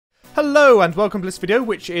Hello and welcome to this video,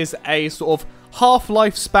 which is a sort of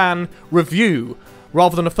half-lifespan review,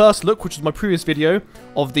 rather than a first look, which is my previous video,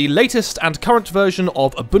 of the latest and current version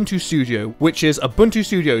of Ubuntu Studio, which is Ubuntu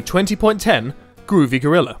Studio 20.10 Groovy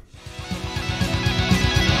Gorilla.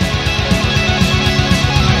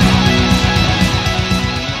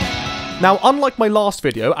 Now, unlike my last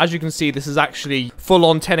video, as you can see, this is actually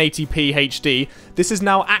full-on 1080p HD. This is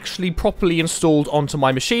now actually properly installed onto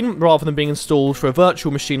my machine, rather than being installed for a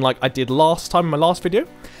virtual machine like I did last time in my last video.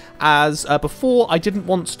 As before, I didn't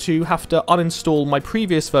want to have to uninstall my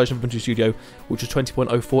previous version of Ubuntu Studio, which was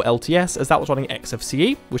 20.04 LTS, as that was running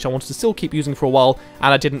Xfce, which I wanted to still keep using for a while,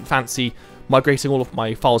 and I didn't fancy migrating all of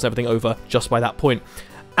my files and everything over just by that point.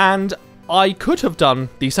 And I could have done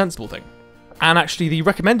the sensible thing. And actually the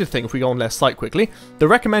recommended thing, if we go on their site quickly, the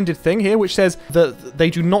recommended thing here, which says that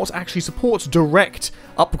they do not actually support direct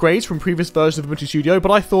upgrades from previous versions of Ubuntu Studio,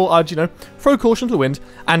 but I thought I'd, throw caution to the wind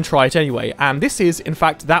and try it anyway. And this is, in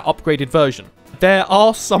fact, that upgraded version. There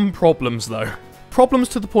are some problems, though. Problems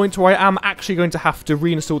to the point where I am actually going to have to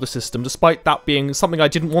reinstall the system, despite that being something I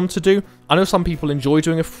didn't want to do. I know some people enjoy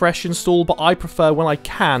doing a fresh install, but I prefer when I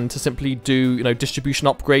can to simply do, distribution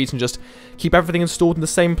upgrades and just keep everything installed in the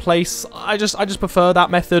same place. I just prefer that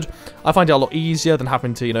method. I find it a lot easier than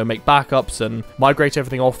having to, make backups and migrate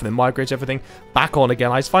everything off and then migrate everything back on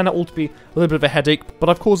again. I just find that all to be a little bit of a headache, but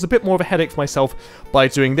I've caused a bit more of a headache for myself by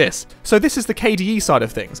doing this. So this is the KDE side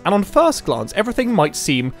of things, and on first glance, everything might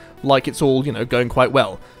seem like it's all, going quite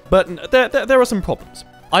well, but there are some problems.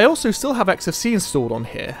 I also still have Xfce installed on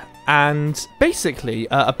here, and basically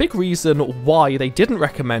a big reason why they didn't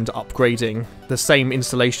recommend upgrading the same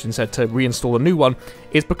installation instead to reinstall a new one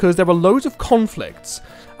is because there are loads of conflicts,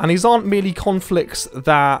 and these aren't merely conflicts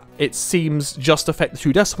that it seems just affect the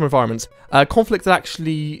two desktop environments, conflicts that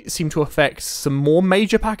actually seem to affect some more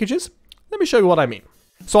major packages. Let me show you what I mean.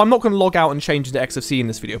 So I'm not going to log out and change into Xfce in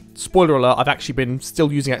this video. Spoiler alert, I've actually been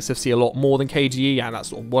still using Xfce a lot more than KDE, and that's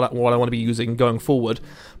sort of what I want to be using going forward.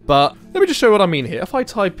 But let me just show you what I mean here. If I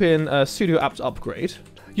type in sudo apt upgrade,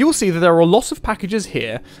 you will see that there are a lot of packages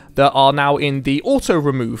here that are now in the auto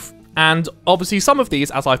remove. And obviously some of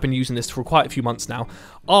these, as I've been using this for quite a few months now,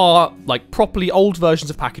 are like properly old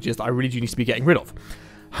versions of packages that I really do need to be getting rid of.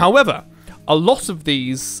 However, a lot of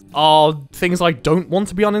these are things I don't want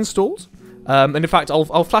to be uninstalled. And in fact,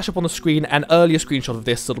 I'll flash up on the screen an earlier screenshot of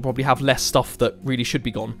this that'll probably have less stuff that really should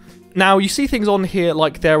be gone. Now, you see things on here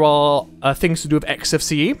like there are things to do with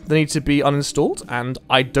Xfce that need to be uninstalled, and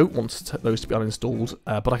I don't want those to be uninstalled,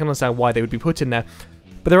 but I can understand why they would be put in there.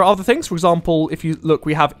 But there are other things. For example, if you look,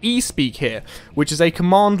 we have eSpeak here, which is a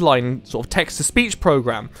command line sort of text-to-speech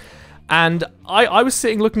program. And I was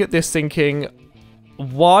sitting looking at this thinking,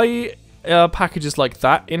 why packages like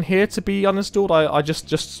that in here to be uninstalled? I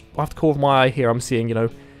just have to corner my eye here. I'm seeing,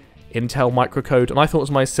 Intel microcode, and I thought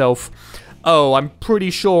to myself, oh, I'm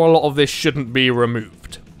pretty sure a lot of this shouldn't be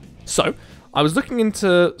removed. So I was looking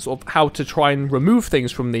into sort of how to try and remove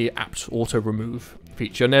things from the apt auto remove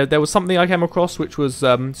feature, and there was something I came across which was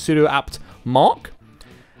sudo apt mark,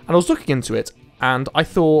 and I was looking into it, and I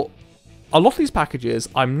thought, a lot of these packages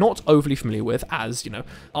I'm not overly familiar with, as,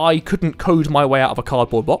 I couldn't code my way out of a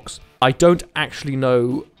cardboard box. I don't actually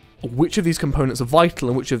know which of these components are vital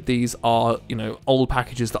and which of these are, old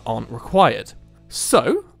packages that aren't required.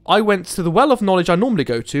 So I went to the well of knowledge I normally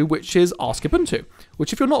go to, which is Ask Ubuntu,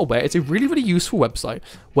 which, if you're not aware, is a really, really useful website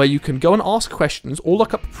where you can go and ask questions or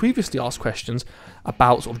look up previously asked questions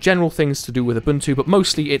about sort of general things to do with Ubuntu, but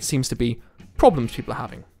mostly it seems to be problems people are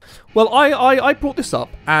having. Well, I brought this up,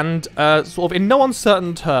 and sort of in no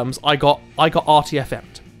uncertain terms, I got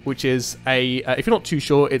RTFM'd, which is a, if you're not too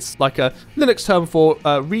sure, it's like a Linux term for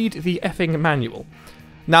read the effing manual.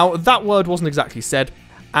 Now, that word wasn't exactly said,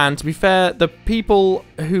 and to be fair, the people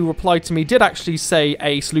who replied to me did actually say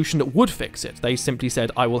a solution that would fix it. They simply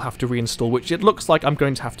said, I will have to reinstall, which it looks like I'm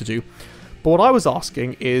going to have to do. But what I was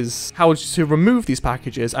asking is how to remove these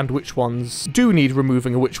packages and which ones do need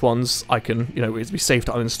removing and which ones I can, it'd be safe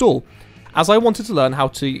to uninstall. As I wanted to learn how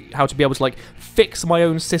to be able to fix my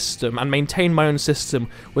own system and maintain my own system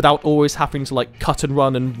without always having to cut and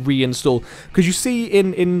run and reinstall. Because you see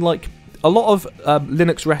in a lot of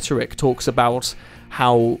Linux rhetoric talks about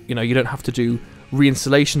how you don't have to do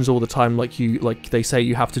reinstallations all the time like they say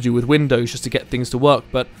you have to do with Windows just to get things to work,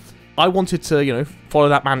 but I wanted to, follow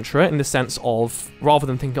that mantra in the sense of, rather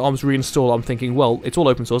than thinking, I was reinstall, I'm thinking, well, it's all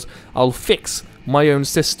open source, I'll fix my own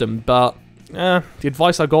system, but the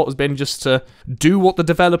advice I got has been just to do what the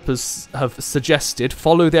developers have suggested,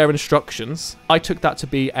 follow their instructions. I took that to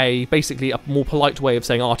be basically a more polite way of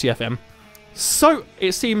saying RTFM. So,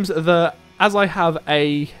 it seems that as I have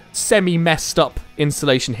a semi-messed up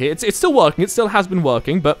installation here, it's still working, it still has been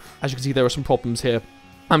working, but as you can see, there are some problems here.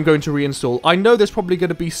 I'm going to reinstall. I know there's probably going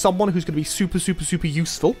to be someone who's going to be super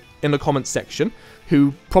useful in the comments section,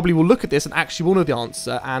 who probably will look at this and actually will know the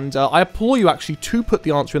answer, and I implore you actually to put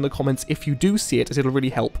the answer in the comments if you do see it, as it'll really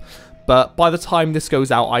help. But by the time this goes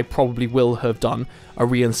out, I probably will have done a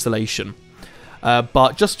reinstallation.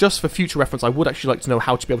 But just for future reference, I would actually like to know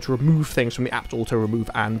how to be able to remove things from the app to auto-remove,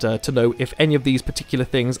 and to know if any of these particular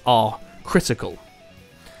things are critical.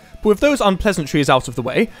 But with those unpleasantries out of the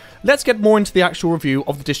way, let's get more into the actual review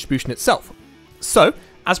of the distribution itself. So,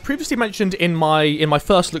 as previously mentioned in my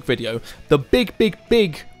first look video, the big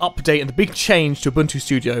update and the big change to Ubuntu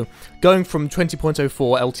Studio, going from 20.04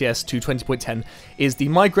 LTS to 20.10, is the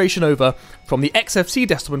migration over from the Xfce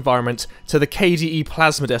desktop environment to the KDE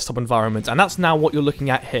Plasma desktop environment, and that's now what you're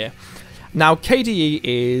looking at here. Now, KDE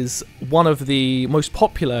is one of the most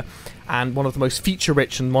popular and one of the most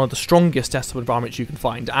feature-rich and one of the strongest desktop environments you can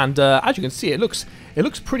find, and as you can see, it looks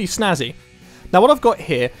pretty snazzy. Now, what I've got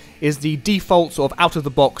here is the default sort of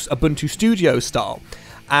out-of-the-box Ubuntu Studio style,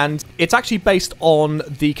 and it's actually based on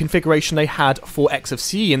the configuration they had for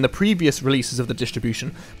Xfce in the previous releases of the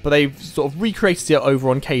distribution, but they've sort of recreated it over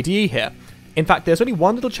on KDE here. In fact, there's only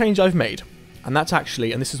one little change I've made, and that's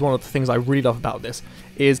actually, and this is one of the things I really love about this,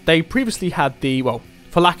 is they previously had the, well,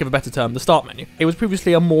 for lack of a better term, the start menu. It was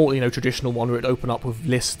previously a more, traditional one where it'd open up with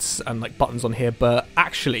lists and like buttons on here, but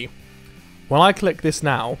actually, when I click this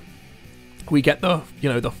now, we get the,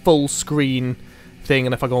 the full screen thing,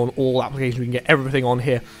 and if I go on all applications, we can get everything on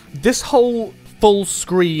here. This whole full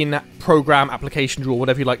screen program application drawer,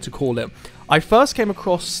 whatever you like to call it, I first came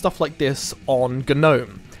across stuff like this on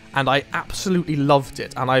GNOME, and I absolutely loved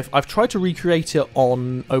it, and I've tried to recreate it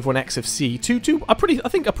over on Xfce to I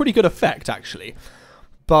think a pretty good effect actually.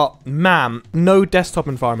 But man, no desktop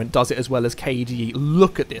environment does it as well as KDE.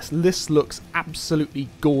 Look at this. This looks absolutely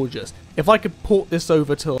gorgeous. If I could port this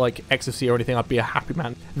over to like Xfce or anything, I'd be a happy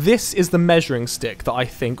man. This is the measuring stick that I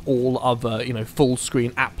think all other, full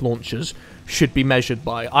screen app launchers should be measured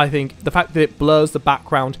by. I think the fact that it blurs the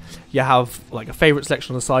background, you have like a favorite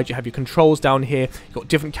selection on the side, you have your controls down here, you've got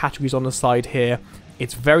different categories on the side here.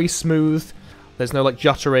 It's very smooth. There's no like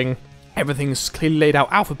juttering. Everything's clearly laid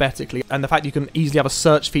out alphabetically, and the fact you can easily have a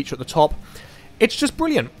search feature at the top, it's just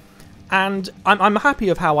brilliant. And I'm happy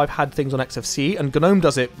of how I've had things on Xfce, and GNOME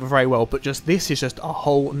does it very well, but this is just a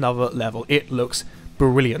whole nother level. It looks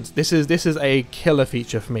brilliant. This is a killer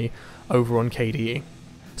feature for me over on KDE.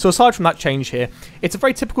 So aside from that change here, it's a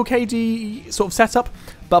very typical KDE sort of setup,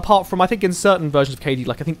 but apart from, I think in certain versions of KDE,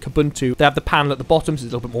 like I think Ubuntu, they have the panel at the bottom, so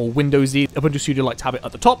it's a little bit more Windowsy. Ubuntu Studio like to have it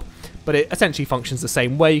at the top, but it essentially functions the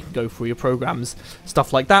same way. You can go through your programs,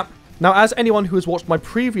 stuff like that. Now, as anyone who has watched my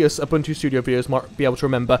previous Ubuntu Studio videos might be able to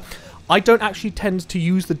remember, I don't actually tend to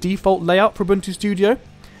use the default layout for Ubuntu Studio,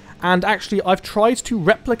 and actually I've tried to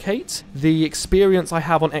replicate the experience I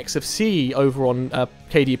have on Xfce over on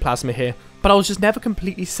KDE Plasma here, but I was just never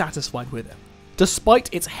completely satisfied with it.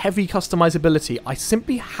 Despite its heavy customizability, I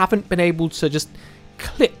simply haven't been able to just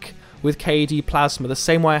click with KDE Plasma the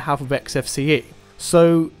same way I have with Xfce.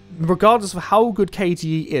 So, regardless of how good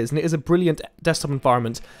KDE is, and it is a brilliant desktop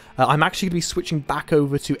environment, I'm actually going to be switching back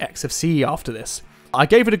over to Xfce after this. I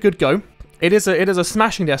gave it a good go. It is a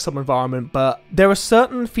smashing desktop environment, but there are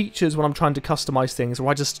certain features when I'm trying to customize things where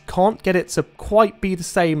I just can't get it to quite be the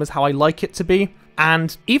same as how I like it to be.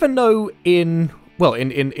 And even though in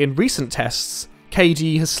recent tests,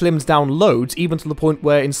 KDE has slimmed down loads, even to the point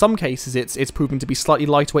where in some cases it's proven to be slightly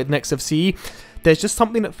lighter weight than Xfce, there's just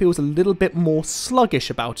something that feels a little bit more sluggish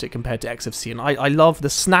about it compared to Xfce, and I love the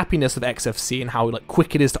snappiness of Xfce and how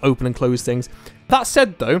quick it is to open and close things. That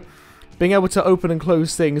said though, being able to open and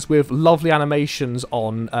close things with lovely animations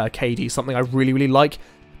on KDE is something I really like.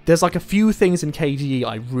 There's like a few things in KDE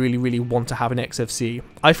I really want to have in Xfce.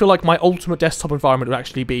 I feel like my ultimate desktop environment would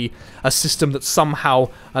actually be a system that's somehow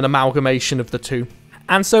an amalgamation of the two.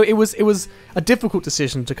 And so it was a difficult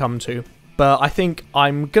decision to come to, but I think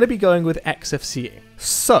I'm going to be going with Xfce.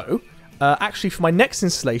 So, actually for my next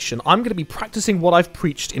installation, I'm going to be practicing what I've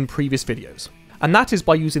preached in previous videos. And that is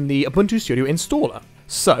by using the Ubuntu Studio installer.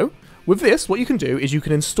 So, with this, what you can do is you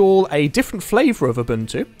can install a different flavor of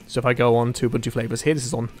Ubuntu. So if I go on to Ubuntu flavors here, this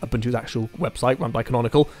is on Ubuntu's actual website run by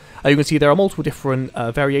Canonical, you can see there are multiple different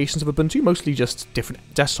variations of Ubuntu, mostly just different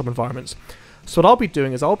desktop environments. So what I'll be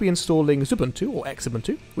doing is I'll be installing Xubuntu, or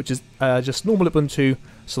Xubuntu, which is just normal Ubuntu,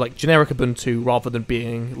 so like generic Ubuntu, rather than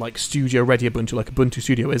being like Studio-ready Ubuntu like Ubuntu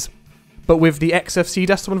Studio is, but with the Xfce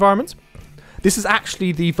desktop environment. This is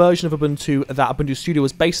actually the version of Ubuntu that Ubuntu Studio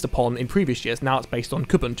was based upon in previous years. Now it's based on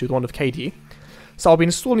Kubuntu, the one of KDE. So I'll be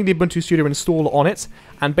installing the Ubuntu Studio installer on it,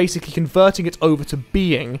 and basically converting it over to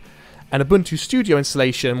being an Ubuntu Studio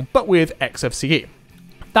installation, but with Xfce.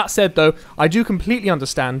 That said though, I do completely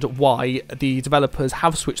understand why the developers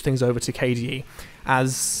have switched things over to KDE,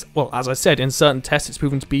 as I said, in certain tests it's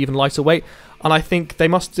proven to be even lighter weight, and I think they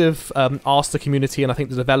must have asked the community, and I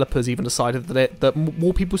think the developers even decided that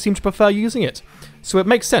more people seem to prefer using it. So it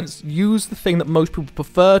makes sense. Use the thing that most people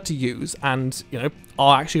prefer to use and,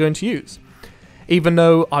 are actually going to use. Even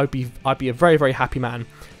though I'd be a very, very happy man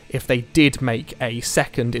if they did make a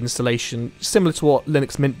second installation similar to what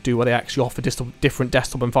Linux Mint do, where they actually offer different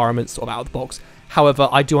desktop environments sort of out of the box. However,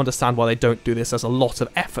 I do understand why they don't do this. There's a lot of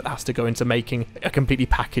effort that has to go into making a completely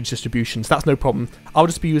packaged distribution, so that's no problem. I'll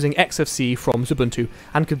just be using Xfce from Ubuntu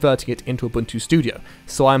and converting it into Ubuntu Studio.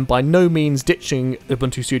 So I'm by no means ditching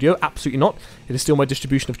Ubuntu Studio, absolutely not. It is still my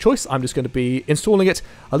distribution of choice. I'm just going to be installing it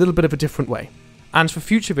a little bit of a different way. And for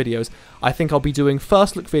future videos, I think I'll be doing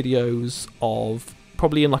first look videos of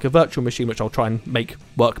probably in like a virtual machine, which I'll try and make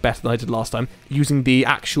work better than I did last time, using the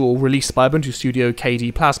actual released by Ubuntu Studio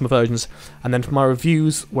KDE Plasma versions, and then for my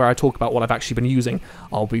reviews where I talk about what I've actually been using,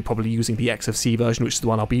 I'll be probably using the Xfce version, which is the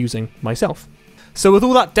one I'll be using myself. So with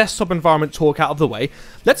all that desktop environment talk out of the way,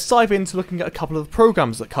 let's dive into looking at a couple of the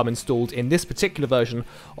programs that come installed in this particular version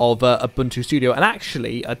of Ubuntu Studio. And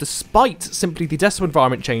actually, despite simply the desktop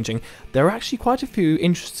environment changing, there are actually quite a few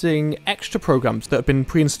interesting extra programs that have been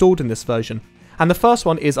pre-installed in this version. And the first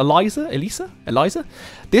one is Eliza.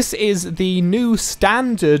 This is the new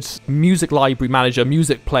standard music library manager,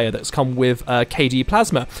 music player that's come with KDE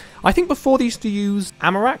Plasma. I think before they used to use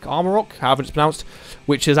Amarok, however it's pronounced,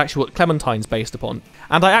 which is actually what Clementine's based upon.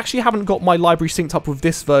 And I actually haven't got my library synced up with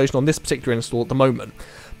this version on this particular install at the moment.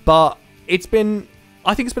 But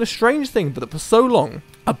I think it's been a strange thing that for so long,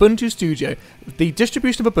 Ubuntu Studio, the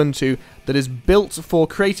distribution of Ubuntu that is built for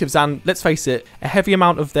creatives, and let's face it, a heavy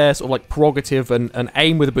amount of their sort of like prerogative and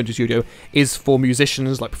aim with Ubuntu Studio is for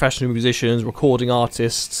musicians, like professional musicians, recording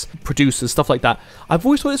artists, producers, stuff like that. I've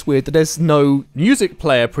always thought it's weird that there's no music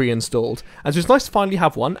player pre-installed, and so it's nice to finally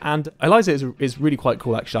have one. And Eliza is really quite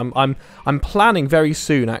cool actually. I'm planning very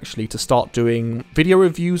soon actually to start doing video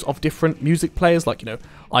reviews of different music players, like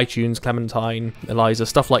iTunes, Clementine, Eliza,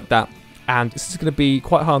 stuff like that. And this is going to be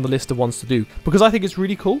quite high on the list of ones to do, because I think it's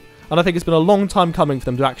really cool, and I think it's been a long time coming for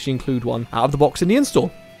them to actually include one out of the box in the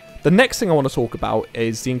install. The next thing I want to talk about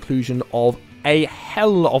is the inclusion of a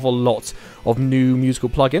hell of a lot of new musical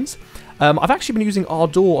plugins. I've actually been using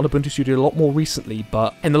Ardor on Ubuntu Studio a lot more recently,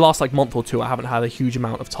 but in the last month or two I haven't had a huge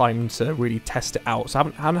amount of time to really test it out, so I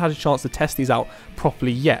haven't had a chance to test these out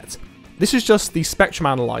properly yet. This is just the spectrum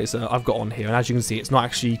analyzer I've got on here, and as you can see, it's not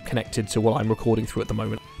actually connected to what I'm recording through at the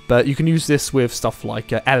moment. But you can use this with stuff like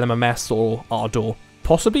LMMS or Ardor.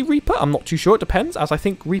 Possibly Reaper, I'm not too sure, it depends, as I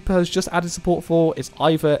think Reaper has just added support for it's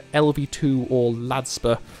either LV2 or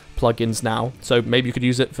LADSPA plugins now, so maybe you could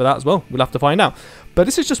use it for that as well. We'll have to find out. But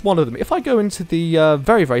this is just one of them. If I go into the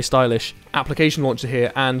very, very stylish application launcher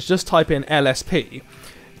here and just type in LSP,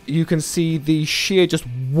 you can see the sheer just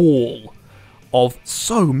wall of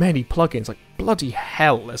so many plugins. Like, bloody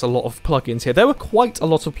hell, there's a lot of plugins here. There were quite a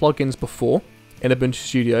lot of plugins before in Ubuntu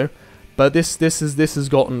Studio, but this has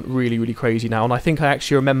gotten really, really crazy now. And I think I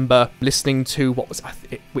actually remember listening to, what was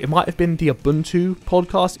it might have been the Ubuntu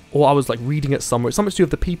podcast, or I was like reading it somewhere. It's something to do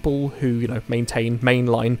with the people who maintain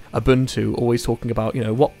mainline Ubuntu, always talking about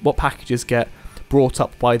what packages get brought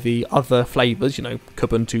up by the other flavors,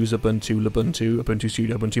 Kubuntu, Ubuntu, Lubuntu, Ubuntu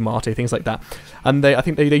Studio, Ubuntu Mate, things like that. And I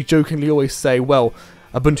think they jokingly always say, well,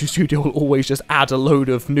 Ubuntu Studio will always just add a load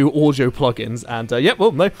of new audio plugins, and yeah,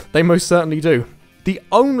 well, no, they most certainly do.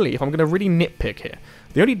 If I'm going to really nitpick here,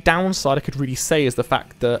 the only downside I could really say is the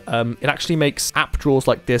fact that it actually makes app drawers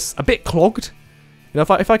like this a bit clogged.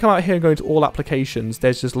 If I come out here and go into all applications,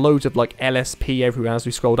 there's just loads of like LSP everywhere. As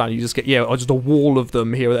we scroll down, you just get, just a wall of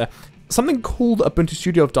them here or there. Something cool that Ubuntu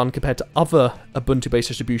Studio have done compared to other Ubuntu-based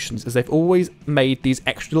distributions is they've always made these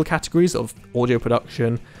extra little categories of audio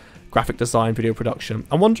production, graphic design, video production.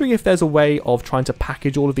 I'm wondering if there's a way of trying to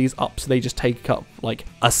package all of these up so they just take up like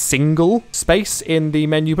a single space in the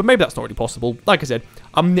menu, but maybe that's not really possible. Like I said,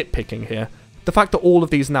 I'm nitpicking here. The fact that all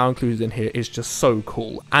of these are now included in here is just so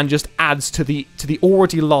cool, and just adds to the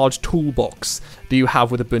already large toolbox that you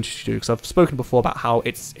have with Ubuntu Studio. Because I've spoken before about how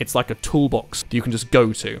it's like a toolbox that you can just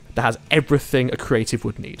go to that has everything a creative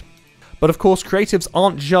would need. But of course, creatives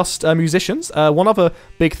aren't just musicians. One other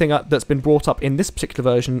big thing that's been brought up in this particular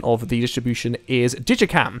version of the distribution is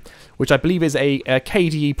Digicam, which I believe is a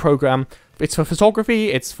KDE program It's for photography,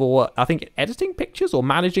 it's for, I think, editing pictures or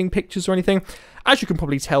managing pictures or anything. As you can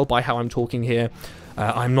probably tell by how I'm talking here,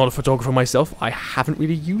 I'm not a photographer myself. I haven't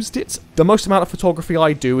really used it. The most amount of photography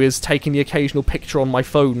I do is taking the occasional picture on my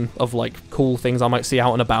phone of like cool things I might see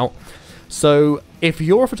out and about. So if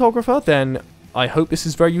you're a photographer, then I hope this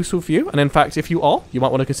is very useful for you. And in fact, if you are, you might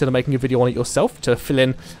want to consider making a video on it yourself to fill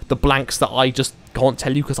in the blanks that I just can't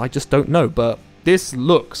tell you because I just don't know. But this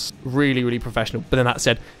looks really, really professional. But then that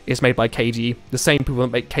said, it's made by KDE, the same people that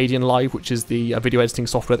make KDE Live, which is the video editing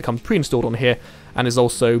software that comes pre-installed on here, and is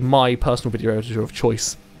also my personal video editor of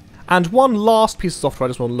choice. And one last piece of software I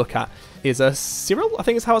just want to look at is a Cyril, I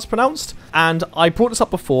think is how it's pronounced. And I brought this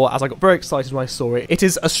up before as I got very excited when I saw it. It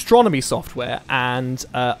is astronomy software, and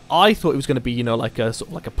I thought it was going to be, you know, like a sort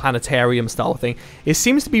of like a planetarium style thing. It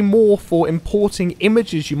seems to be more for importing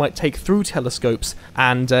images you might take through telescopes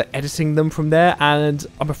and editing them from there. And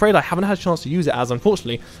I'm afraid I haven't had a chance to use it, as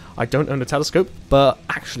unfortunately I don't own a telescope, but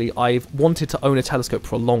actually I've wanted to own a telescope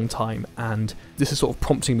for a long time, and this is sort of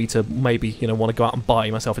prompting me to maybe, you know, want to go out and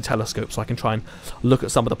buy myself a telescope so I can try and look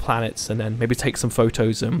at some of the planets and then maybe take some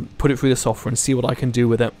photos and put it through the software and see what I can do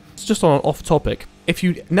with it. It's just on an off topic. If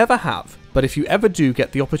you never have, but if you ever do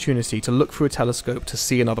get the opportunity to look through a telescope to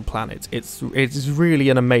see another planet, it's really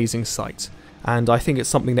an amazing sight. And I think it's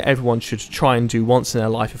something that everyone should try and do once in their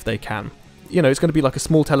life if they can. You know, it's going to be like a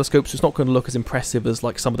small telescope, so it's not going to look as impressive as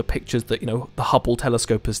like some of the pictures that, you know, the Hubble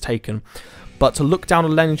telescope has taken. But to look down a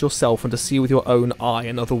lens yourself and to see with your own eye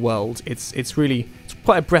another world, it's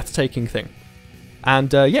quite a breathtaking thing.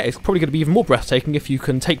 And yeah, it's probably going to be even more breathtaking if you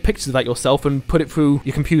can take pictures of that yourself and put it through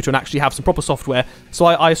your computer and actually have some proper software. So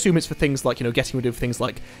I assume it's for things like, you know, getting rid of things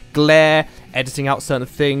like glare, editing out certain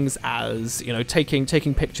things, as, you know, taking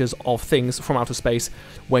pictures of things from outer space.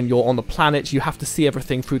 When you're on the planet, you have to see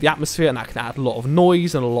everything through the atmosphere, and that can add a lot of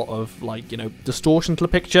noise and a lot of, like, you know, distortion to the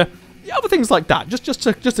picture. Other things like that, just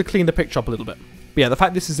to clean the picture up a little bit. But yeah, the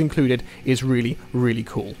fact this is included is really, really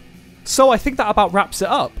cool. So I think that about wraps it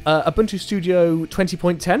up. Ubuntu Studio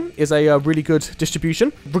 20.10 is a really good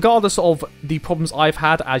distribution. Regardless of the problems I've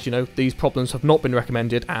had, as you know, these problems have not been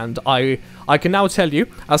recommended, and I can now tell you,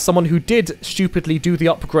 as someone who did stupidly do the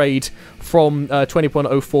upgrade from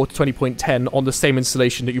 20.04 to 20.10 on the same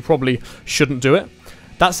installation, that you probably shouldn't do it.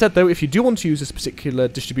 That said, though, if you do want to use this particular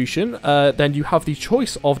distribution, then you have the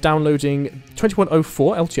choice of downloading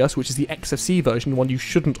 20.04 LTS, which is the Xfce version, the one you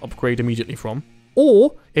shouldn't upgrade immediately from.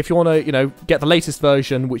 Or, if you want to, you know, get the latest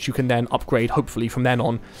version, which you can then upgrade, hopefully, from then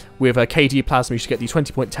on, with a KDE Plasma, you should get the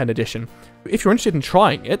 20.10 edition. If you're interested in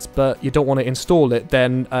trying it, but you don't want to install it,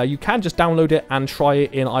 then you can just download it and try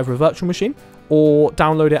it in either a virtual machine, or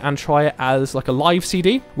download it and try it as like a live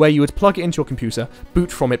CD, where you would plug it into your computer,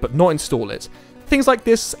 boot from it, but not install it. Things like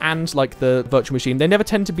this and like the virtual machine, they never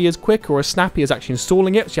tend to be as quick or as snappy as actually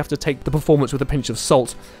installing it, so you have to take the performance with a pinch of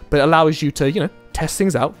salt, but it allows you to, you know, test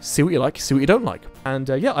things out, see what you like, see what you don't like. And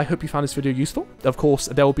yeah, I hope you found this video useful. Of course,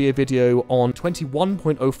 there will be a video on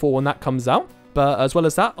 21.04 when that comes out, but as well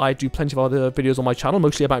as that, I do plenty of other videos on my channel,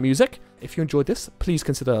 mostly about music. If you enjoyed this, please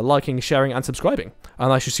consider liking, sharing, and subscribing,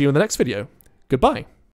 and I shall see you in the next video. Goodbye.